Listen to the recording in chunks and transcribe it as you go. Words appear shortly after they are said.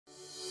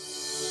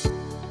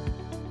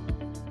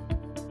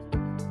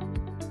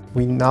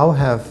We now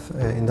have,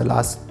 in the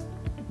last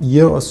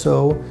year or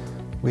so,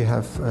 we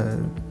have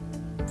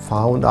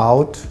found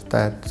out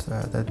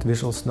that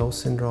visual snow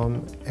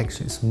syndrome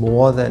actually is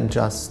more than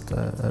just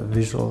a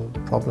visual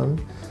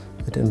problem.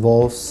 It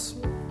involves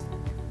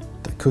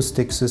the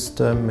acoustic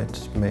system,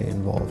 it may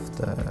involve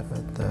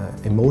the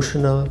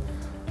emotional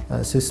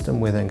system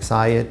with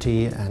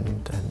anxiety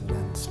and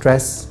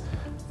stress.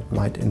 It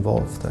might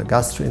involve the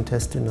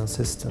gastrointestinal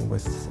system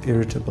with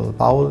irritable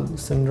bowel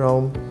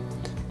syndrome.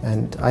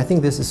 And I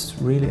think this is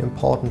really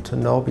important to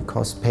know,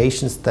 because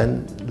patients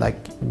then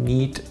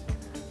need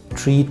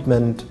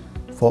treatment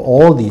for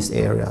all these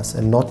areas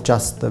and not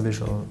just the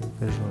visual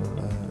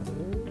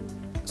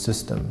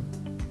system.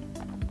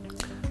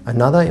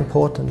 Another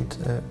important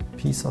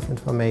piece of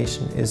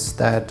information is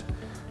that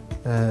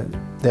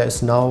there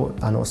is now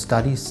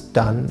studies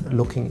done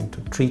looking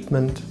into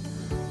treatment,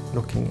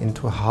 looking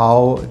into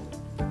how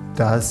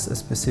does a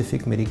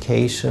specific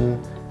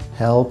medication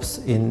helps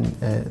in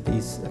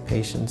these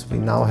patients. We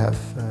now have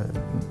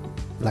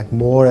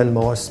more and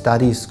more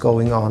studies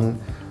going on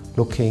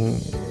looking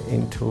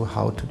into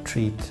how to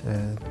treat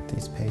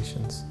these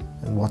patients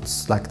and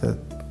what's the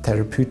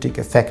therapeutic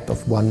effect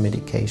of one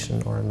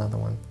medication or another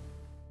one.